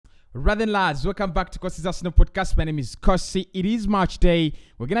Rather than lads, welcome back to Cossy's Arsenal podcast. My name is Cossy. It is match day.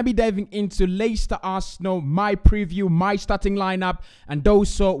 We're going to be diving into Leicester Arsenal, my preview, my starting lineup, and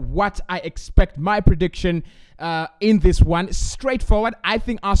also what I expect, my prediction in this one. Straightforward, I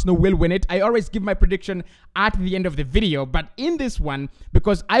think Arsenal will win it. I always give my prediction at the end of the video, but in this one,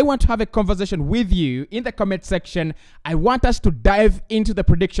 because I want to have a conversation with you in the comment section, I want us to dive into the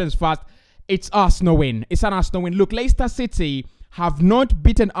predictions first. It's Arsenal win. It's an Arsenal win. Look, Leicester City have not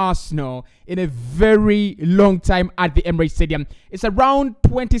beaten Arsenal in a very long time at the Emirates Stadium. It's around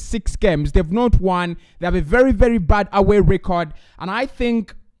 26 games. They've not won. They have a very, very bad away record. And I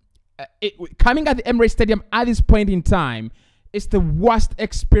think coming at the Emirates Stadium at this point in time, it's the worst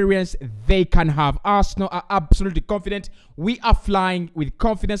experience they can have. Arsenal are absolutely confident. We are flying with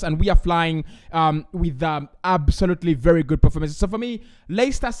confidence, and we are flying with absolutely very good performances. So for me,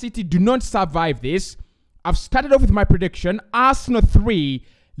 Leicester City do not survive this. I've started off with my prediction. Arsenal 3,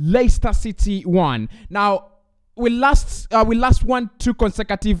 Leicester City 1. Now, we last won 2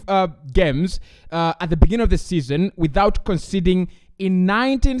 consecutive games at the beginning of the season without conceding in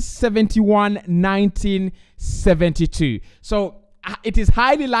 1971-1972. So it is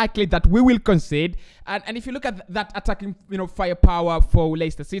highly likely that we will concede. And if you look at that attacking, firepower for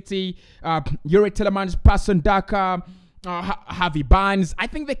Leicester City, Yuri Telemans, Passon Daka, Harvey Barnes, I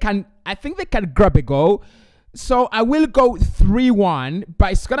think they can grab a goal. So I will go 3-1,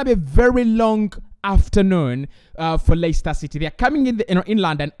 but it's gonna be a very long afternoon for Leicester City. They are coming in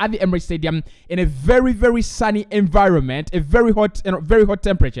London at the Emirates Stadium in a very, very sunny environment, a very hot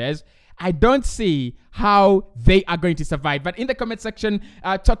temperatures. I don't see how they are going to survive. But in the comment section,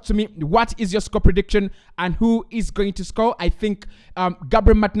 talk to me. What is your score prediction and who is going to score? I think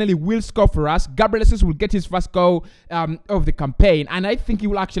Gabriel Martinelli will score for us. Gabriel Jesus will get his first goal of the campaign, and I think he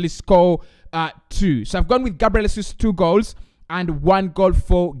will actually score 2. So I've gone with Gabriel Jesus 2 goals and 1 goal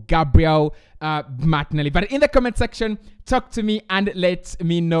for Gabriel Martinelli. But in the comment section, talk to me and let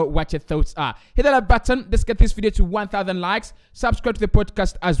me know what your thoughts are. Hit that like button. Let's get this video to 1,000 likes. Subscribe to the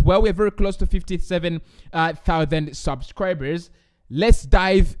podcast as well. We're very close to 57,000 subscribers. Let's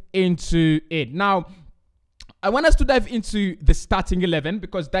dive into it. Now, I want us to dive into the starting 11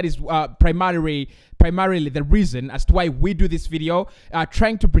 because that is primarily the reason as to why we do this video,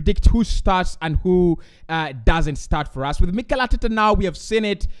 trying to predict who starts and who doesn't start for us. With Mikel Arteta now, we have seen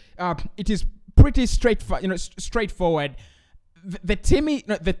it. It is pretty straightforward. The team he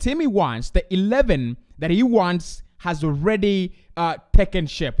wants, the 11 that he wants, has already taken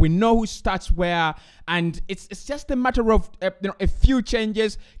shape. We know who starts where, and it's just a matter of a few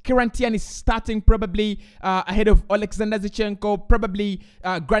changes. Kieran Tierney is starting probably ahead of Alexander Zinchenko. Probably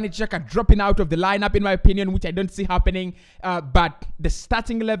Granit Xhaka dropping out of the lineup, in my opinion, which I don't see happening. But the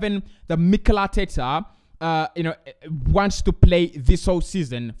starting 11, the Mikel Arteta wants to play this whole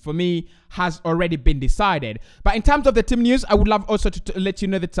season, for me, has already been decided. But in terms of the team news, I would love also to let you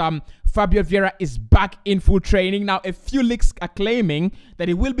know that Fabio Vieira is back in full training. Now, a few leaks are claiming that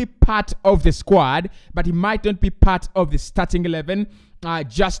he will be part of the squad, but he might not be part of the starting 11.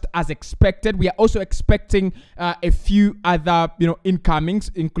 Just as expected. We are also expecting a few other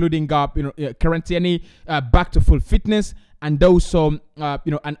incomings, including Kieran Tierney back to full fitness, and also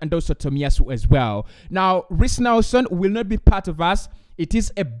and also Tomiyasu as well. Now, Reece Nelson will not be part of us. It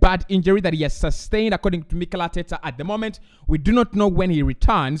is a bad injury that he has sustained, according to Mikel Arteta. At the moment, we do not know when he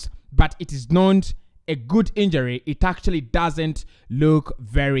returns, but it is not a good injury. It actually doesn't look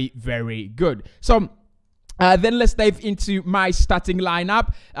very, very good. So then let's dive into my starting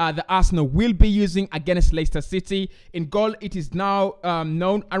lineup. The Arsenal will be using against Leicester City. In goal, it is now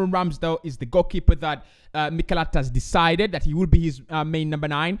known Aaron Ramsdale is the goalkeeper that Mikel Arteta has decided that he will be his main number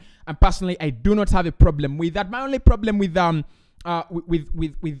 9. And personally, I do not have a problem with that. My only problem with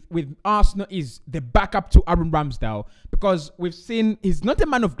Arsenal is the backup to Aaron Ramsdale, because we've seen he's not a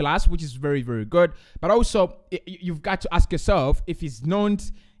man of glass, which is very, very good. But also, you've got to ask yourself, if he's not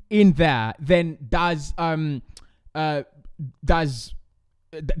in there, then does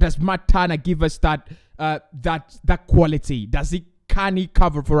Matt Turner give us that quality? Can he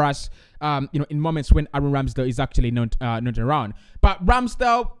cover for us in moments when Aaron Ramsdale is actually not around? But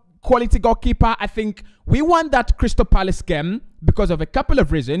Ramsdale, quality goalkeeper. I think we won that Crystal Palace game because of a couple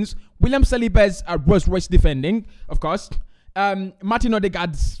of reasons. William Saliba's Rolls Royce defending, of course. Martin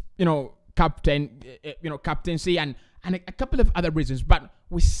Odegaard's captaincy, and a couple of other reasons. But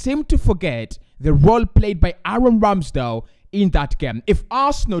we seem to forget the role played by Aaron Ramsdale in that game. If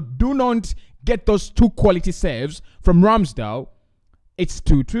Arsenal do not get those 2 quality saves from Ramsdale, it's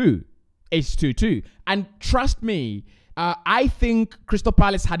 2-2. It's 2-2. And trust me, I think Crystal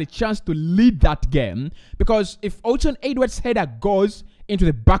Palace had a chance to lead that game, because if Ocean Edwards' header goes into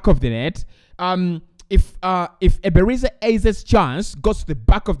the back of the net. If Eberezer Eze's chance goes to the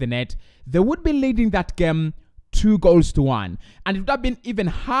back of the net, they would be leading that game 2-1, and it would have been even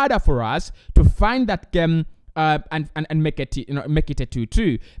harder for us to find that game and make it a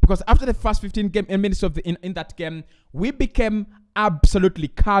 2-2, because after the first 15 minutes of in that game, we became absolutely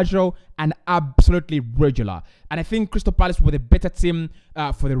casual and absolutely regular, and I think Crystal Palace were the better team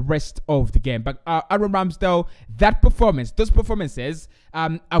for the rest of the game. But Aaron Ramsdale, those performances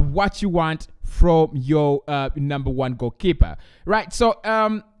are what you want from your number one goalkeeper, right? So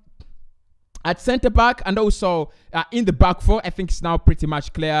at centre back and also in the back four, I think it's now pretty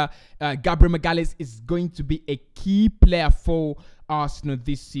much clear Gabriel Magalhaes is going to be a key player for Arsenal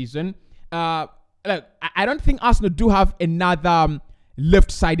this season. Look, I don't think Arsenal do have another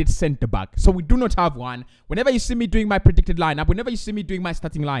left-sided centre back, so we do not have one. Whenever you see me doing my predicted lineup, whenever you see me doing my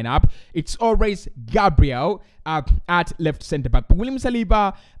starting lineup, it's always Gabriel at left centre back. But William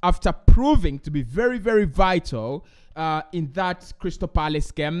Saliba, after proving to be very, very vital in that Crystal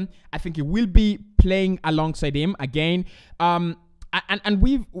Palace game, I think he will be playing alongside him again. I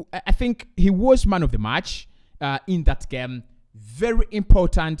think he was man of the match in that game. Very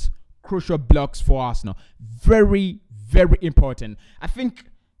important, crucial blocks for Arsenal. Very, very important. I think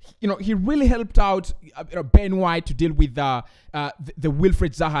he really helped out Ben White to deal with the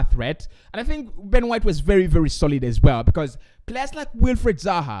Wilfried Zaha threat, and I think Ben White was very, very solid as well, because players like Wilfried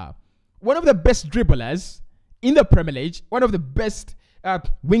Zaha, one of the best dribblers in the Premier League, one of the best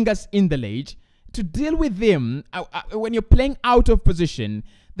wingers in the league, to deal with them when you're playing out of position,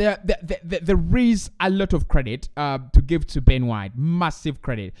 there is a lot of credit to give to Ben White. Massive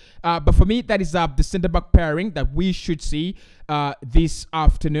credit. But for me, that is the centre-back pairing that we should see this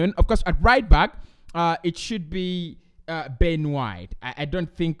afternoon. Of course, at right back, it should be Ben White. I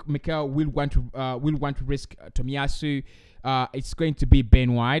don't think Mikel will want to risk Tomiyasu. It's going to be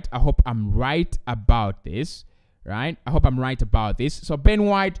Ben White. I hope I'm right about this. Right, I hope I'm right about this. So Ben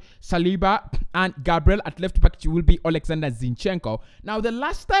White, Saliba, and Gabriel at left back will be Alexander Zinchenko. Now, the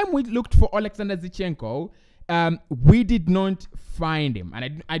last time we looked for Alexander Zinchenko, we did not find him,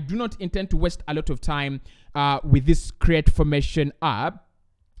 and I do not intend to waste a lot of time with this create formation up.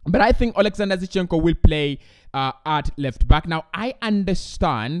 But I think Alexander Zinchenko will play at left back. Now, I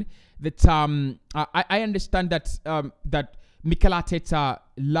understand that that Mikel Arteta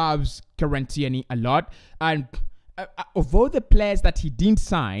loves Kieran a lot, and of all the players that he didn't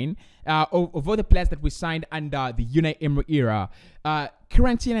sign, of all the players that we signed under the Unai Emery era,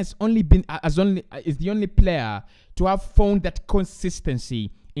 Kieran is the only player to have found that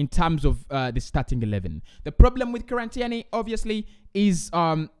consistency in terms of the starting 11. The problem with Kieran obviously is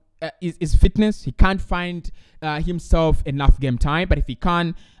fitness. He can't find himself enough game time, but if he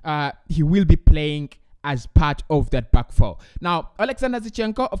can, he will be playing as part of that back four. Now, Alexander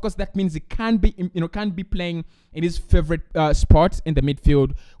Zinchenko, of course, that means he can be playing in his favorite spot in the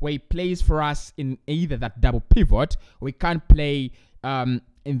midfield, where he plays for us in either that double pivot, or he can play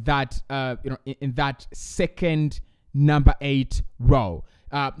in that second number 8 role.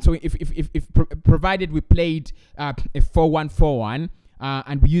 So if provided we played a 4-1-4-1.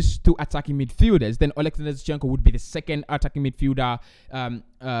 And we used 2 attacking midfielders, then Alexander Zinchenko would be the second attacking midfielder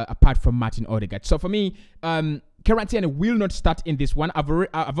apart from Martin Odegaard. So for me, Kieran will not start in this one.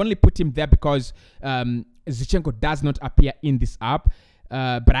 I've only put him there because Zinchenko does not appear in this app.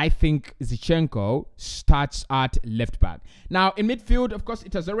 But I think Zinchenko starts at left back. Now, in midfield, of course,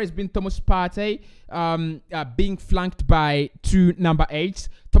 it has always been Thomas Partey being flanked by 2 number 8s.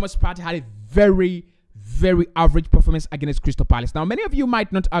 Thomas Partey had a very average performance against Crystal Palace. Now, many of you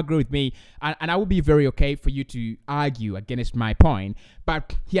might not agree with me, and I will be very okay for you to argue against my point,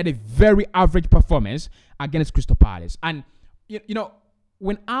 but he had a very average performance against Crystal Palace. And,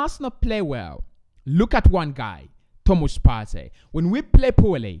 when Arsenal play well, look at one guy, Thomas Partey. When we play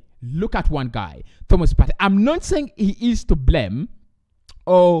poorly, look at one guy, Thomas Partey. I'm not saying he is to blame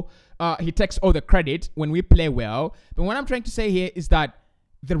or he takes all the credit when we play well, but what I'm trying to say here is that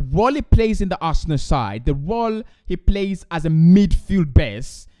the role he plays in the Arsenal side, the role he plays as a midfield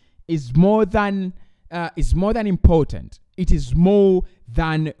base, is more than important. It is more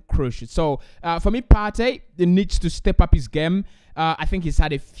than crucial. So for me, Partey needs to step up his game. I think he's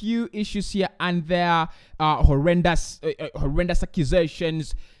had a few issues here and there, horrendous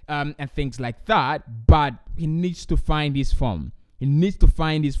accusations and things like that. But he needs to find his form.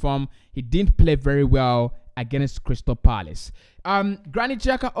 He didn't play very well against Crystal Palace. Granit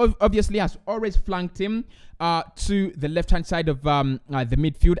Xhaka obviously has always flanked him to the left-hand side of the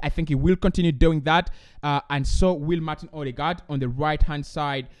midfield. I think he will continue doing that, and so will Martin Odegaard on the right-hand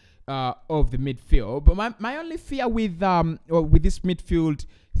side of the midfield. But my only fear with this midfield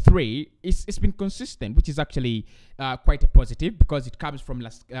three is it's been consistent, which is actually quite a positive, because it comes from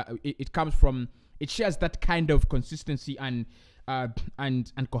it shares that kind of consistency and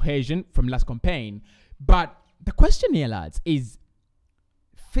cohesion from last campaign. But the question here, lads, is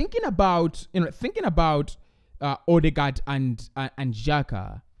thinking about Odegaard and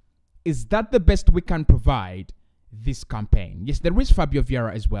Xhaka. Is that the best we can provide this campaign? Yes, there is Fabio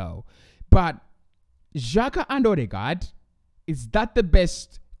Vieira as well, but Xhaka and Odegaard, is that the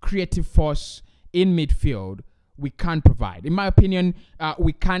best creative force in midfield we can provide? In my opinion,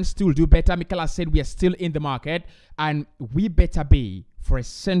 we can still do better. Mikel has said we are still in the market, and we better be for a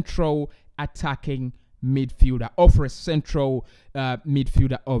central attacking midfielder, or for a central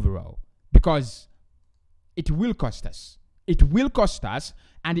midfielder overall, because it will cost us. It will cost us,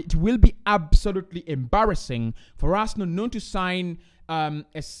 and it will be absolutely embarrassing for Arsenal not to sign a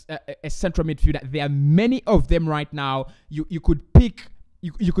central midfielder. There are many of them right now. You could pick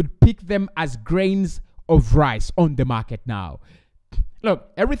them as grains of rice on the market now. Look,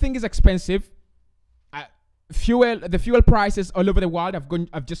 everything is expensive. The fuel prices all over the world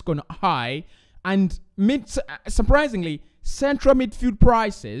have just gone high, and surprisingly, central midfield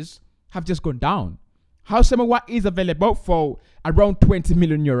prices have just gone down. Housemewa is available for around 20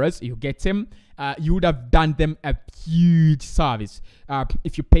 million euros. You get him. You would have done them a huge service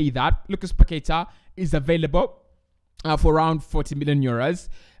if you pay that. Lucas Paqueta is available for around 40 million euros,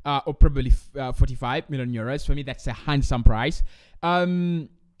 or probably 45 million euros. For me, that's a handsome price.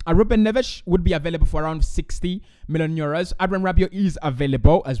 Ruben Neves would be available for around 60 million euros. Adrien Rabiot is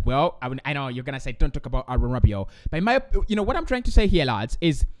available as well. I know you're gonna say don't talk about Adrien Rabiot, but what I'm trying to say here, lads,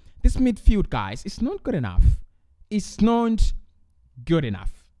 is this midfield, guys, it's not good enough. It's not good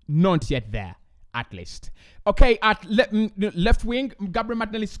enough. Not yet there, at least. Okay, at left wing, Gabriel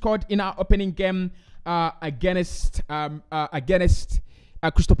Martinelli scored in our opening game against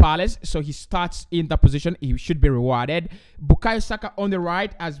Crystal Palace, so he starts in that position. He should be rewarded. Bukayo Saka on the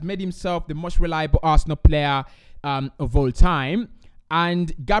right has made himself the most reliable Arsenal player of all time,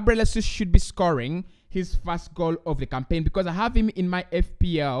 and Gabriel Jesus should be scoring his first goal of the campaign, because I have him in my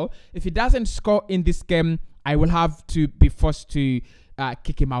FPL. If he doesn't score in this game, I will have to be forced to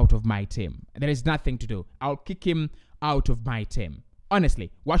kick him out of my team. There is nothing to do. I'll kick him out of my team. Honestly,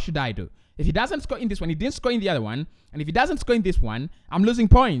 what should I do? If he doesn't score in this one, he didn't score in the other one, and if he doesn't score in this one, I'm losing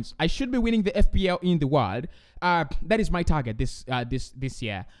points. I should be winning the FPL in the world. That is my target this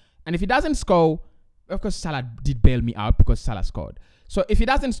year. And if he doesn't score, of course, Salah did bail me out because Salah scored. So if he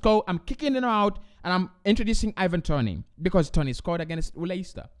doesn't score, I'm kicking him out, and I'm introducing Ivan Toney, because Toney scored against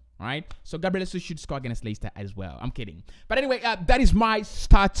Leicester. All right, so Gabriel Jesus should score against Leicester as well. I'm kidding. But anyway, that is my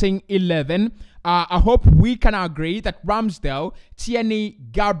starting 11. I hope we can agree that Ramsdale, Tierney,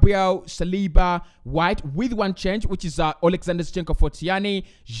 Gabriel, Saliba, White, with one change, which is Alexander Zinchenko for Tierney,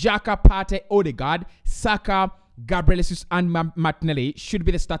 Xhaka, Partey, Odegaard, Saka, Gabriel Jesus, and Martinelli should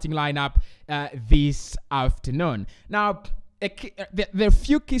be the starting lineup this afternoon. Now, there are a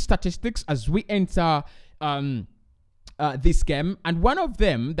few key statistics as we enter this game, and one of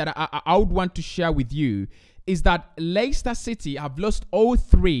them that I would want to share with you is that Leicester City have lost all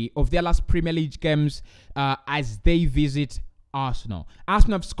 3 of their last Premier League games as they visit Arsenal.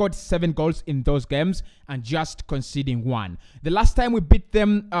 Arsenal have scored 7 goals in those games and just conceding 1. The last time we beat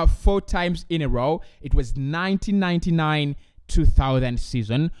them 4 times in a row, it was 1999-2000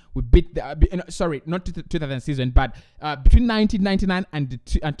 season. We beat sorry, not 2000 season, but between 1999 and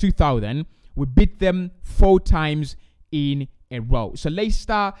 2000, we beat them 4 times in a row. So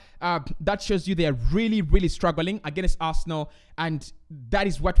Leicester, that shows you they are really, really struggling against Arsenal, and that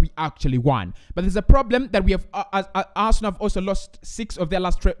is what we actually want. But there's a problem that we have. Arsenal have also lost 6 of their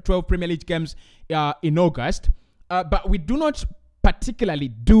last 12 Premier League games in August, but we do not particularly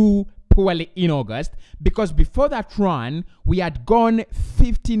do poorly in August, because before that run we had gone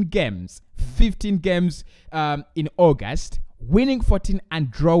 15 games in August, winning 14 and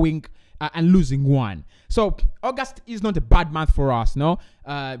drawing and losing 1. So August is not a bad month for us, no?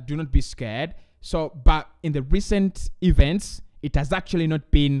 Do not be scared. So, but in the recent events, it has actually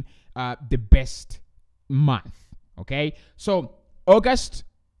not been the best month. Okay, so August,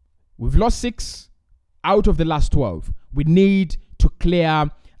 we've lost 6 out of the last 12. We need to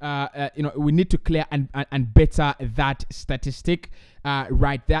clear. We need to clear and better that statistic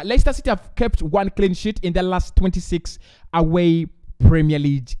right there. Leicester City have kept 1 clean sheet in their last 26 away Premier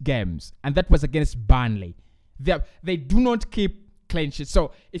League games, and that was against Burnley. They do not keep clean sheets.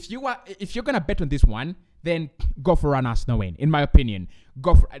 So if you're gonna bet on this one, then go for an Arsenal win. In my opinion,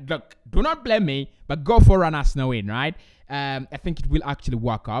 look. Do not blame me, but go for an Arsenal win, right? I think it will actually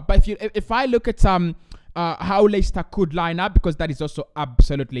work out. But if I look at how Leicester could line up, because that is also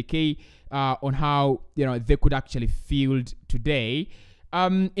absolutely key on how they could actually field today.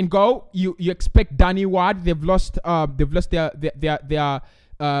 In goal, you expect Danny Ward. They've lost their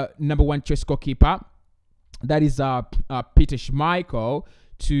number one choice goalkeeper. That is Peter Schmeichel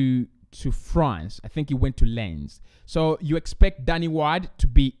to France. I think he went to Lens. So you expect Danny Ward to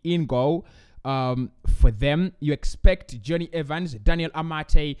be in goal for them. You expect Johnny Evans, Daniel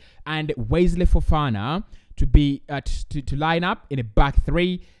Amate, and Wesley Fofana to be to line up in a back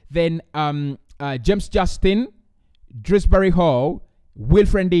three. Then James Justin, Dewsbury Hall,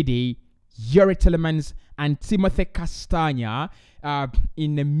 Wilfred Ndidi, Yuri Tillemans, and Timothy Castagna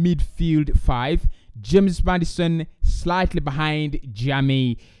in the midfield five. James Maddison slightly behind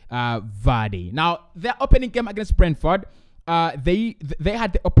Jamie Vardy. Now, their opening game against Brentford, they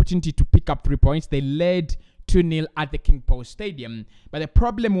had the opportunity to pick up 3 points. They led 2-0 at the King Power Stadium. But the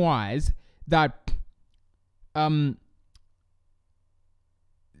problem was that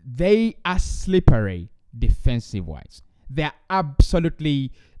they are slippery defensive-wise. They're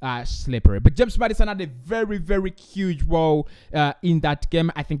absolutely slippery. But James Maddison had a very, very huge role in that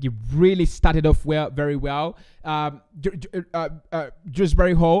game. I think he really started off very well.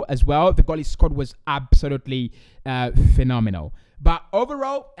 Dewsbury Hall as well. The goal he scored was absolutely phenomenal. But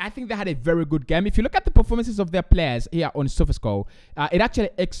overall, I think they had a very good game. If you look at the performances of their players here on SofaScore, it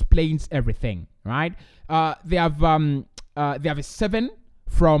actually explains everything, right? They have a 7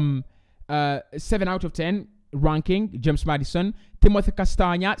 from 7 out of 10 ranking. James Maddison, Timothy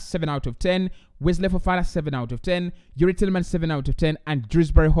Castagna 7 out of 10, Wesley Fofana 7 out of 10, Yuri Tillman 7 out of 10, and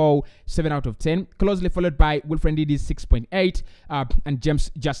Dewsbury Hall 7 out of 10, closely followed by Wilfred Ndidi 6.8 and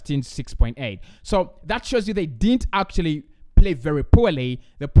James Justin 6.8. So that shows you they didn't actually play very poorly.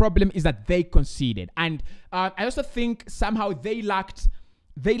 The problem is that they conceded, and I also think somehow they lacked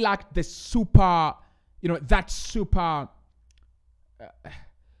the super, that super,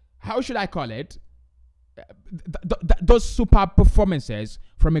 how should I call it? Those super performances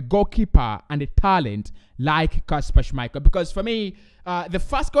from a goalkeeper and a talent like Kasper Schmeichel. Because for me, the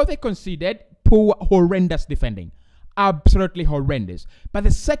first goal they conceded, poor, horrendous defending. Absolutely horrendous. But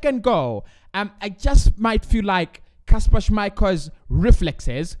the second goal, I just might feel like Kasper Schmeichel's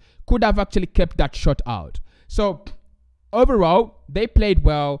reflexes could have actually kept that shot out. So overall, they played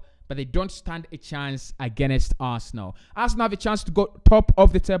well, but they don't stand a chance against Arsenal. Arsenal have a chance to go top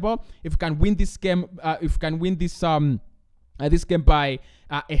of the table if you can win this game. If you can win this game by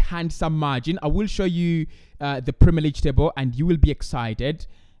a handsome margin. I will show you the Premier League table, and you will be excited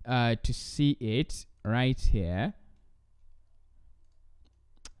to see it right here.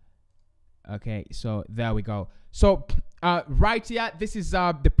 Okay, so there we go. So right here, this is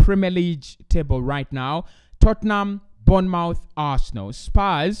the Premier League table right now. Tottenham, Bournemouth, Arsenal.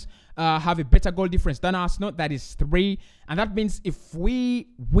 Spurs have a better goal difference than Arsenal. That is 3. And that means if we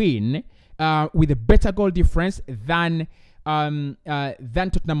win with a better goal difference than Tottenham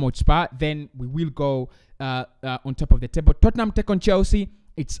Hotspur, then we will go on top of the table. Tottenham take on Chelsea.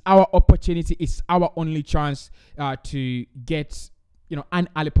 It's our opportunity. It's our only chance to get an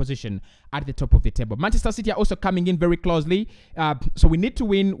early position at the top of the table. Manchester City are also coming in very closely. So we need to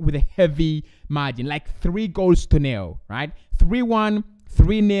win with a heavy margin, like 3-0, right? 3-1,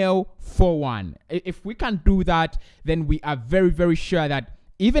 3-0, 4-1. If we can do that, then we are very, very sure that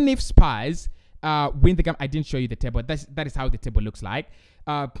even if Spurs win the game, I didn't show you the table. That is how the table looks like.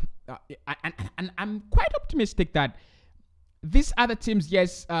 And I'm quite optimistic that these other teams,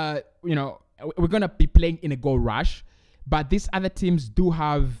 yes, we're going to be playing in a goal rush. But these other teams do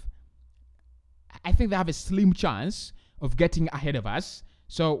have, I think they have a slim chance of getting ahead of us.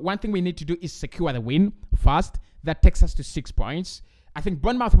 So one thing we need to do is secure the win first. That takes us to 6 points. I think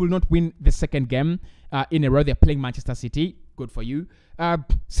Bournemouth will not win the second game in a row. They're playing Manchester City. Good for you.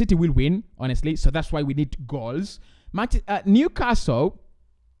 City will win, honestly. So that's why we need goals. Newcastle,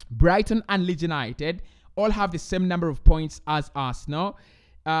 Brighton, and Leeds United all have the same number of points as Arsenal.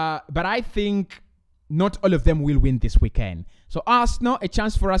 But I think not all of them will win this weekend. So Arsenal, a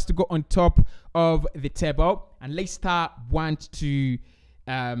chance for us to go on top of the table. And Leicester want to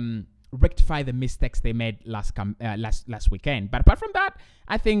rectify the mistakes they made last weekend. But apart from that,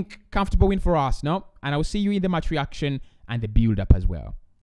 I think comfortable win for Arsenal. And I will see you in the match reaction and the build-up as well.